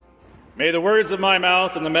May the words of my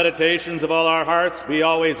mouth and the meditations of all our hearts be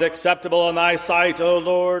always acceptable in thy sight, O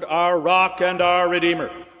Lord, our rock and our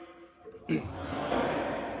Redeemer.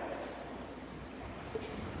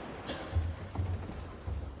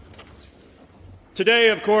 Today,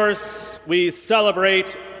 of course, we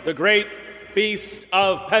celebrate the great feast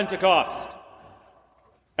of Pentecost,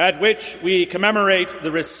 at which we commemorate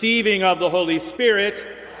the receiving of the Holy Spirit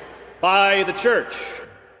by the Church.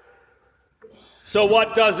 So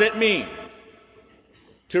what does it mean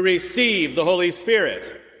to receive the Holy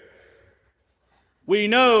Spirit? We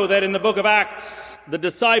know that in the book of Acts, the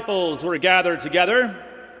disciples were gathered together,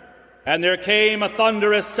 and there came a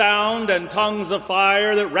thunderous sound and tongues of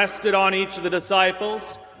fire that rested on each of the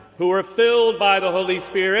disciples, who were filled by the Holy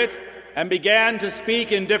Spirit and began to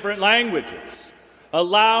speak in different languages,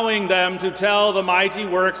 allowing them to tell the mighty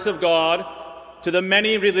works of God to the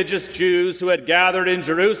many religious Jews who had gathered in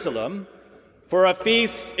Jerusalem for a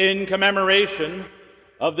feast in commemoration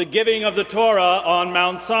of the giving of the Torah on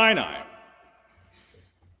Mount Sinai.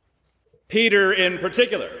 Peter, in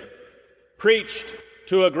particular, preached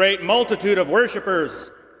to a great multitude of worshipers,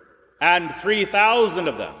 and 3,000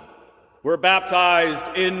 of them were baptized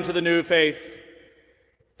into the new faith,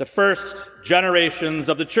 the first generations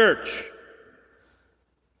of the church.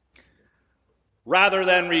 Rather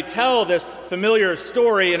than retell this familiar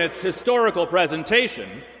story in its historical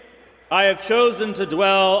presentation, I have chosen to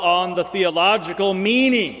dwell on the theological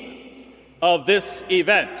meaning of this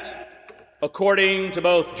event, according to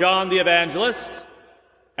both John the Evangelist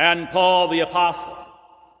and Paul the Apostle.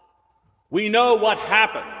 We know what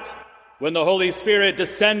happened when the Holy Spirit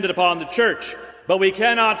descended upon the church, but we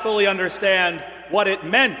cannot fully understand what it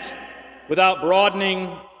meant without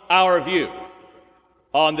broadening our view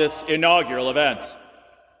on this inaugural event.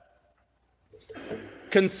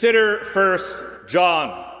 Consider first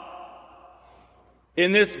John.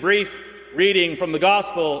 In this brief reading from the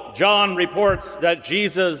Gospel, John reports that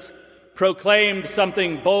Jesus proclaimed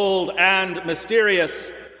something bold and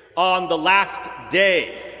mysterious on the last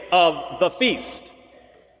day of the feast,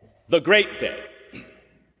 the great day.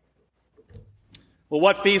 Well,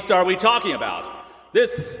 what feast are we talking about?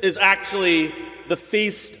 This is actually the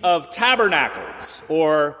Feast of Tabernacles,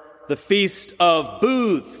 or the Feast of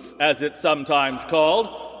Booths, as it's sometimes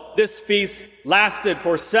called. This feast lasted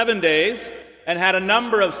for 7 days and had a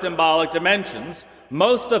number of symbolic dimensions,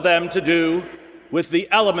 most of them to do with the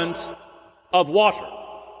element of water.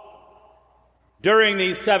 During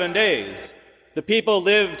these 7 days, the people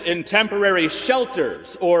lived in temporary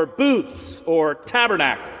shelters or booths or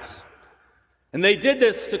tabernacles. And they did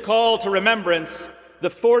this to call to remembrance the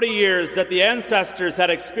 40 years that the ancestors had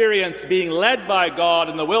experienced being led by God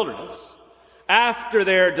in the wilderness after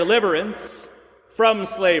their deliverance from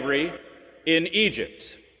slavery in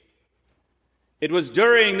Egypt. It was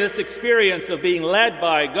during this experience of being led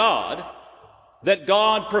by God that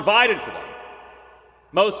God provided for them,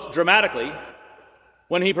 most dramatically,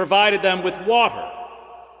 when he provided them with water.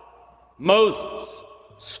 Moses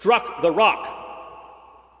struck the rock,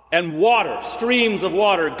 and water, streams of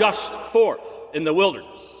water, gushed forth in the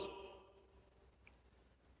wilderness.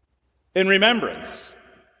 In remembrance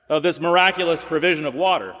of this miraculous provision of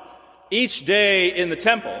water, each day in the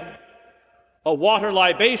temple, a water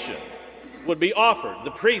libation would be offered.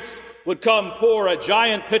 The priest would come pour a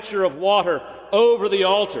giant pitcher of water over the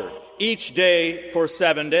altar each day for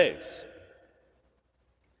 7 days.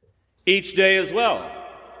 Each day as well,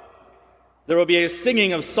 there will be a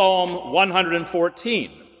singing of Psalm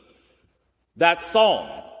 114. That psalm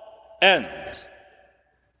ends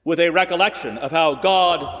with a recollection of how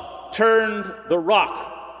God turned the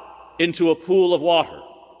rock into a pool of water,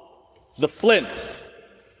 the flint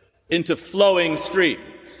into flowing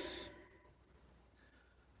streams.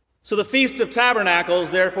 So the Feast of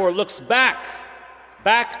Tabernacles, therefore, looks back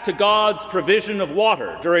to God's provision of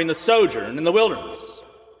water during the sojourn in the wilderness.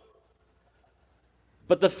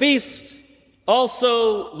 But the feast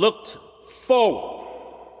also looked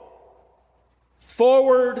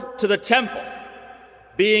forward to the temple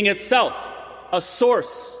being itself a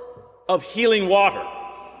source of healing water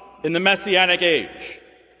in the Messianic age.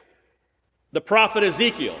 The prophet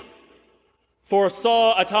Ezekiel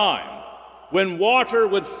foresaw a time when water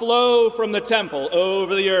would flow from the temple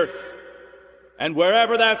over the earth. And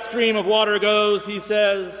wherever that stream of water goes, he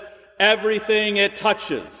says, everything it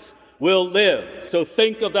touches will live. So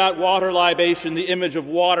think of that water libation, the image of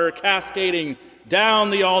water cascading down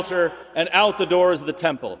the altar and out the doors of the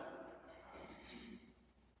temple.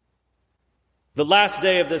 The last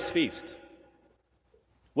day of this feast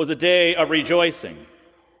was a day of rejoicing.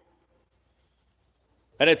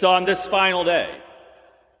 And it's on this final day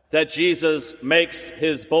that Jesus makes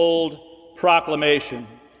his bold proclamation,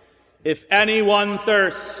 "If anyone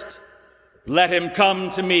thirst, let him come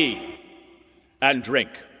to me and drink."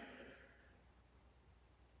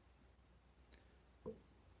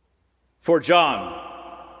 For John,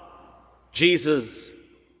 Jesus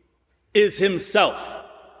is himself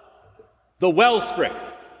the wellspring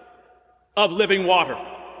of living water.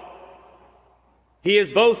 He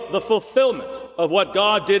is both the fulfillment of what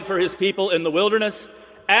God did for his people in the wilderness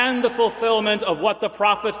and the fulfillment of what the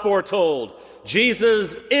prophet foretold.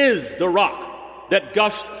 Jesus is the rock that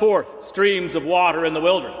gushed forth streams of water in the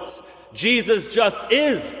wilderness. Jesus just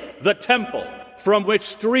is the temple from which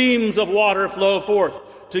streams of water flow forth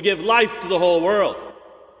to give life to the whole world.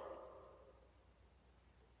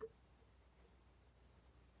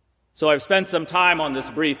 So I've spent some time on this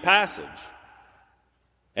brief passage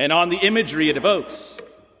and on the imagery it evokes,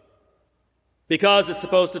 because it's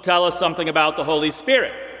supposed to tell us something about the Holy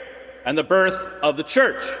Spirit and the birth of the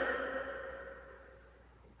church.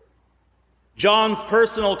 John's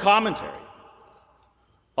personal commentary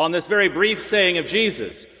on this very brief saying of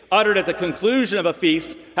Jesus, uttered at the conclusion of a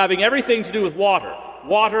feast having everything to do with water,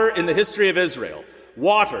 water in the history of Israel,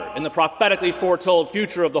 water in the prophetically foretold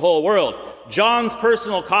future of the whole world. John's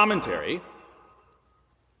personal commentary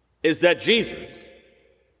is that Jesus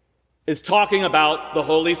is talking about the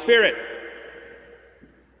Holy Spirit,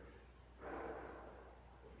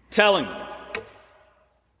 telling them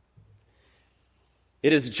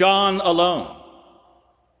it is John alone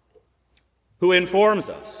who informs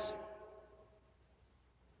us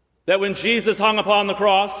that when Jesus hung upon the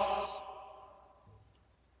cross,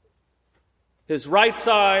 his right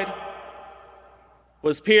side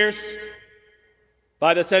was pierced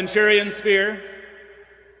by the centurion's spear,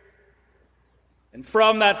 and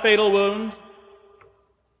from that fatal wound,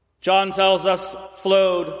 John tells us,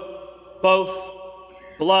 flowed both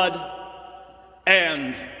blood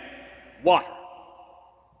and water.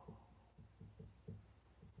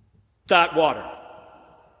 That water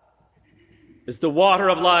is the water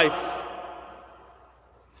of life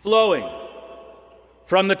flowing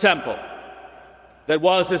from the temple that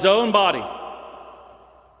was his own body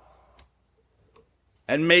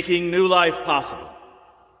and making new life possible.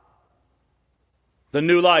 The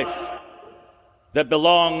new life that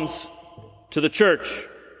belongs to the church.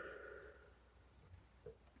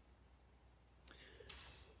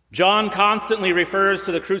 John constantly refers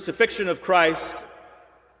to the crucifixion of Christ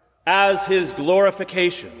as his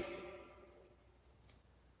glorification.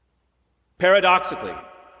 Paradoxically,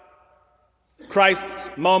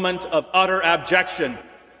 Christ's moment of utter abjection,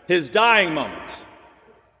 his dying moment,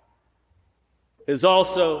 is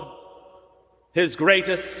also his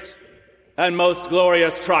greatest and most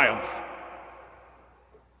glorious triumph.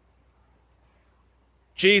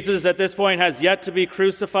 Jesus at this point has yet to be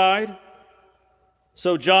crucified,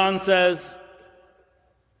 so John says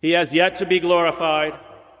he has yet to be glorified,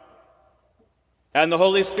 and the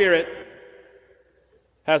Holy Spirit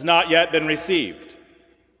has not yet been received.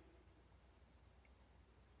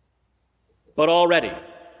 But already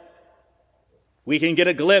we can get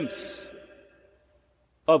a glimpse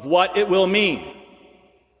of what it will mean.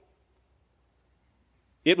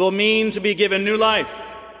 It will mean to be given new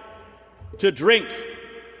life, to drink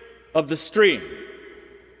of the stream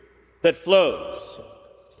that flows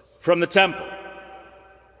from the temple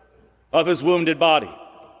of his wounded body.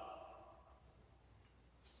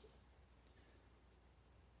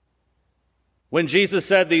 When Jesus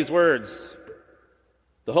said these words,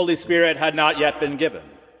 the Holy Spirit had not yet been given.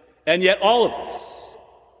 And yet all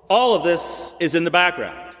of this is in the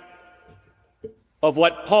background of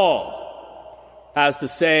what Paul has to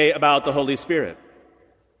say about the Holy Spirit.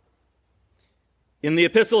 In the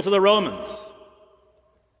Epistle to the Romans,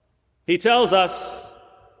 he tells us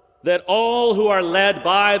that all who are led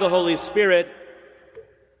by the Holy Spirit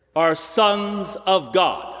are sons of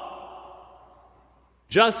God.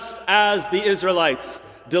 Just as the Israelites,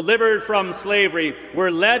 delivered from slavery,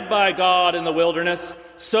 were led by God in the wilderness,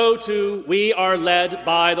 so too we are led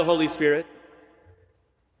by the Holy Spirit.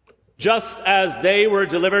 Just as they were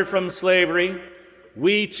delivered from slavery,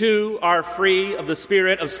 we too are free of the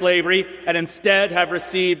spirit of slavery and instead have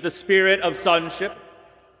received the spirit of sonship.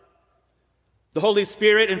 The Holy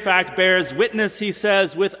Spirit, in fact, bears witness, he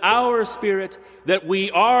says, with our spirit that we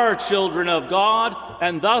are children of God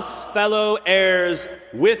and thus fellow heirs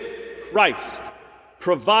with Christ,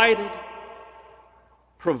 provided,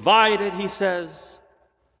 he says,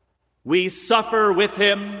 we suffer with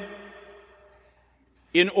him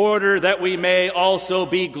in order that we may also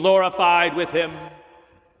be glorified with him.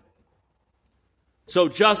 So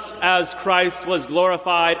just as Christ was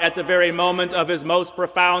glorified at the very moment of his most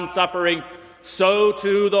profound suffering, so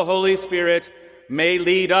too the Holy Spirit may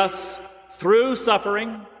lead us through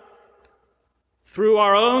suffering, through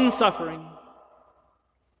our own suffering,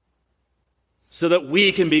 so that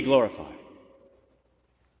we can be glorified,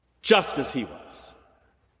 just as he was.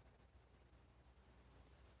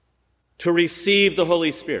 To receive the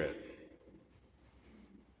Holy Spirit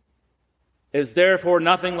is therefore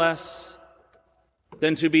nothing less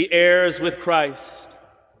than to be heirs with Christ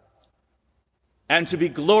and to be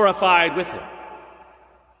glorified with him.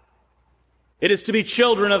 It is to be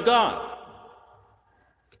children of God.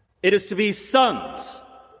 It is to be sons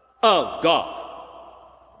of God.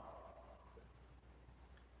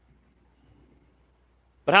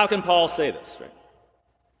 But how can Paul say this? Right?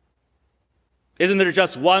 Isn't there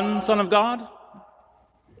just one Son of God?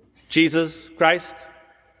 Jesus Christ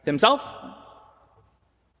himself?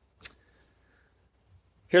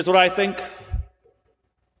 Here's what I think.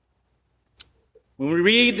 When we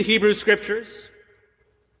read the Hebrew Scriptures,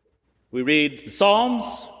 we read the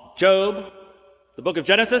Psalms, Job, the book of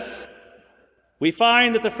Genesis, we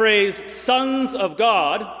find that the phrase sons of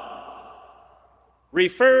God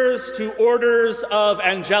refers to orders of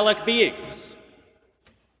angelic beings.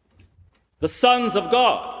 The sons of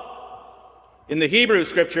God in the Hebrew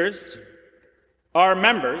Scriptures are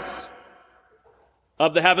members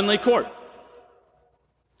of the heavenly court.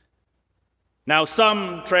 Now,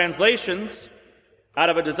 some translations, out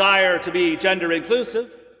of a desire to be gender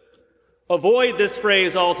inclusive, avoid this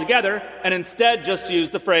phrase altogether and instead just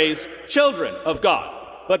use the phrase children of God.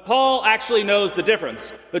 But Paul actually knows the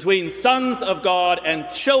difference between sons of God and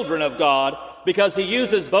children of God because he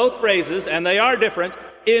uses both phrases, and they are different,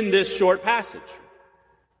 in this short passage.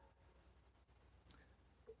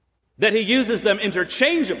 That he uses them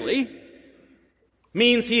interchangeably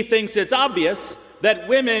means he thinks it's obvious that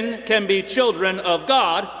women can be children of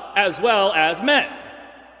God as well as men.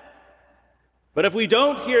 But if we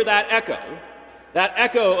don't hear that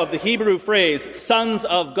echo of the Hebrew phrase, sons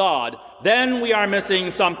of God, then we are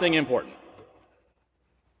missing something important.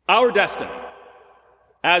 Our destiny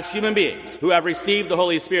as human beings who have received the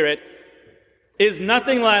Holy Spirit is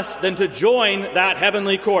nothing less than to join that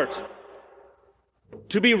heavenly court,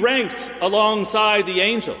 to be ranked alongside the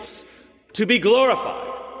angels, to be glorified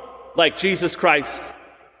like Jesus Christ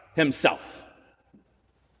himself.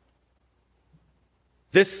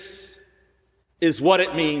 This is what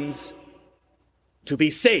it means to be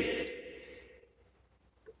saved.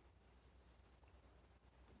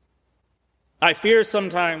 I fear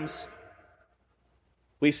sometimes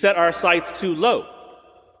we set our sights too low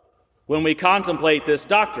when we contemplate this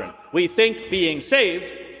doctrine. We think being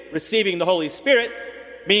saved, receiving the Holy Spirit,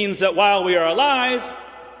 means that while we are alive,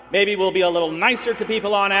 maybe we'll be a little nicer to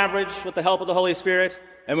people on average with the help of the Holy Spirit,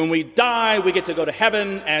 and when we die, we get to go to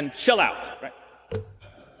heaven and chill out. Right?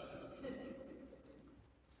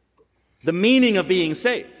 The meaning of being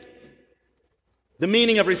saved, the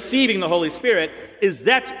meaning of receiving the Holy Spirit, is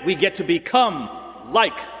that we get to become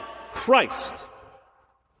like Christ.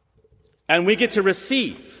 And we get to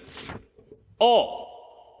receive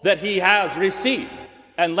all that he has received.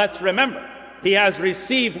 And let's remember, he has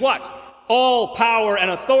received what? All power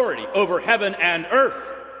and authority over heaven and earth.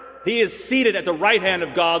 He is seated at the right hand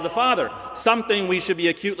of God the Father, something we should be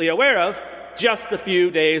acutely aware of just a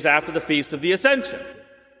few days after the Feast of the Ascension.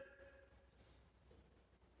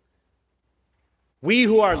 We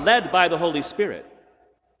who are led by the Holy Spirit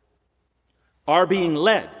are being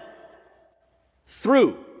led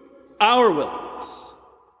through our wilderness,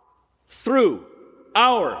 through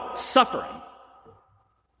our suffering,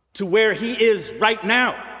 to where he is right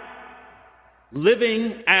now,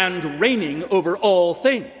 living and reigning over all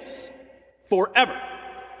things forever.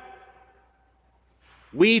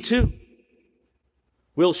 We too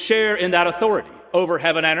will share in that authority over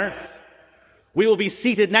heaven and earth. We will be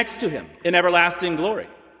seated next to him in everlasting glory.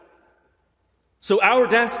 So our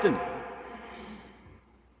destiny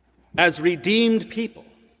as redeemed people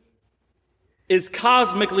is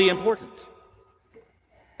cosmically important,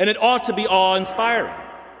 and it ought to be awe-inspiring.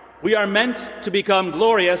 We are meant to become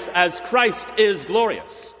glorious as Christ is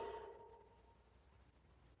glorious.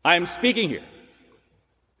 I am speaking here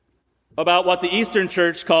about what the Eastern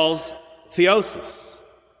Church calls theosis,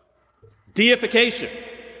 deification,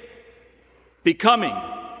 becoming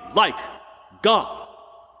like God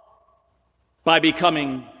by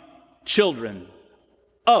becoming children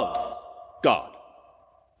of God.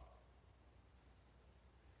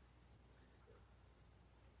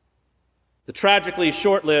 The tragically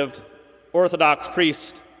short-lived Orthodox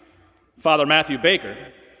priest, Father Matthew Baker,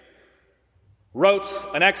 wrote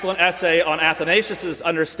an excellent essay on Athanasius'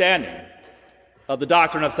 understanding of the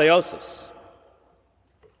doctrine of theosis.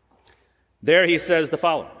 There he says the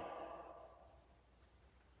following: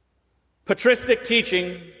 patristic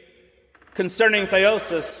teaching concerning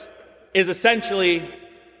theosis is essentially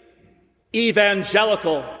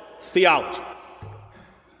evangelical theology,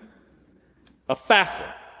 a facet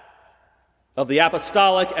of the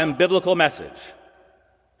apostolic and biblical message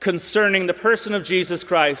concerning the person of Jesus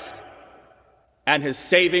Christ and his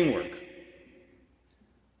saving work.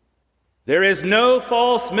 There is no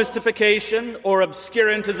false mystification or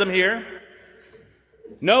obscurantism here,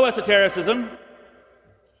 no esotericism,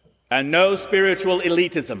 and no spiritual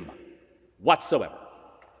elitism whatsoever.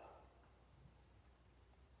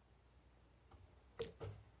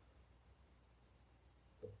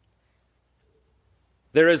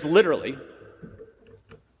 There is literally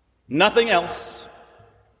nothing else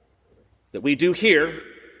that we do here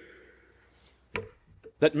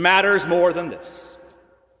that matters more than this.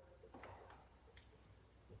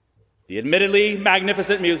 The admittedly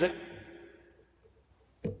magnificent music,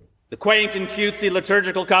 the quaint and cutesy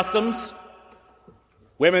liturgical customs,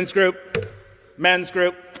 women's group, men's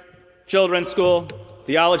group, children's school,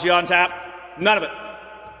 theology on tap, none of it.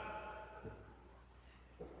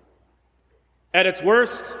 At its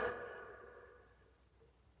worst,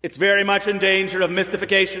 it's very much in danger of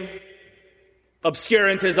mystification,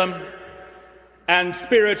 obscurantism, and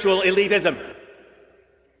spiritual elitism.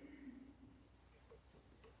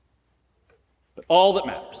 But all that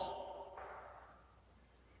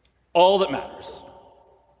matters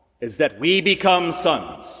is that we become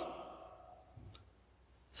sons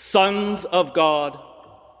of God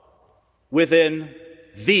within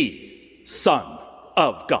the Son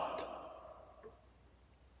of God,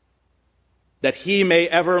 that he may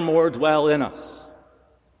evermore dwell in us,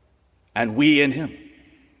 and we in him.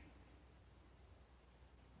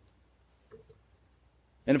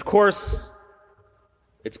 And of course,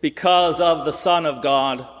 it's because of the Son of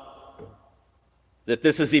God that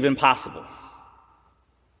this is even possible.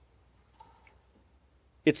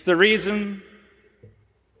 It's the reason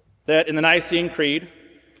that in the Nicene Creed,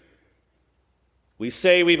 we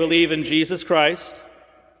say we believe in Jesus Christ,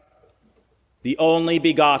 the only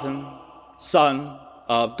begotten Son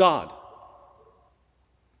of God.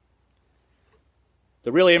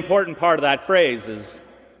 The really important part of that phrase is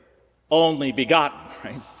only begotten,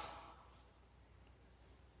 right?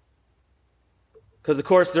 Because, of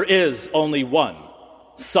course, there is only one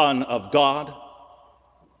Son of God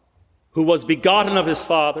who was begotten of his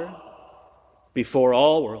Father before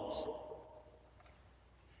all worlds.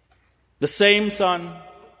 The same Son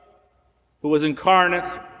who was incarnate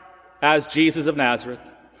as Jesus of Nazareth.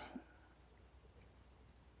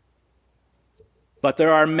 But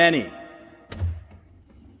there are many,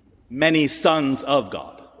 many sons of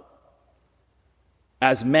God,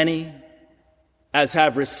 as many as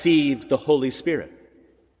have received the Holy Spirit.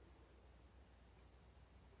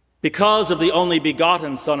 Because of the only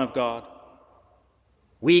begotten Son of God,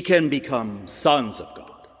 we can become sons of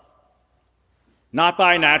God, not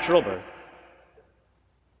by natural birth,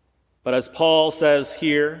 but as Paul says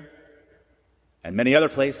here and many other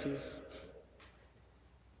places,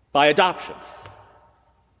 by adoption.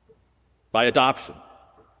 By adoption.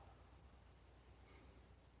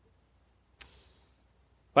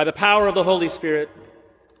 By the power of the Holy Spirit,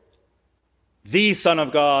 the Son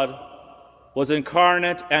of God was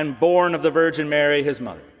incarnate and born of the Virgin Mary, his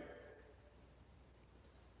mother.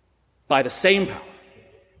 By the same power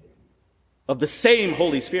of the same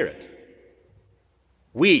Holy Spirit,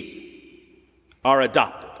 we are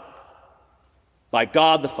adopted by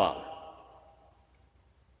God the Father,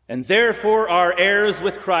 and therefore are heirs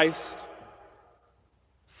with Christ,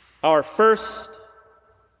 our first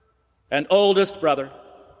and oldest brother.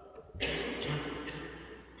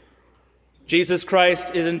 Jesus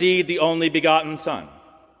Christ is indeed the only begotten Son.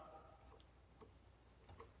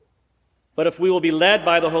 But if we will be led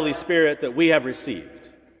by the Holy Spirit that we have received,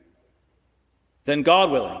 then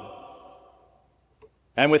God willing,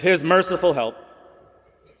 and with his merciful help,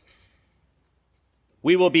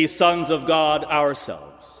 we will be sons of God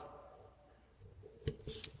ourselves.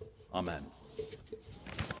 Amen.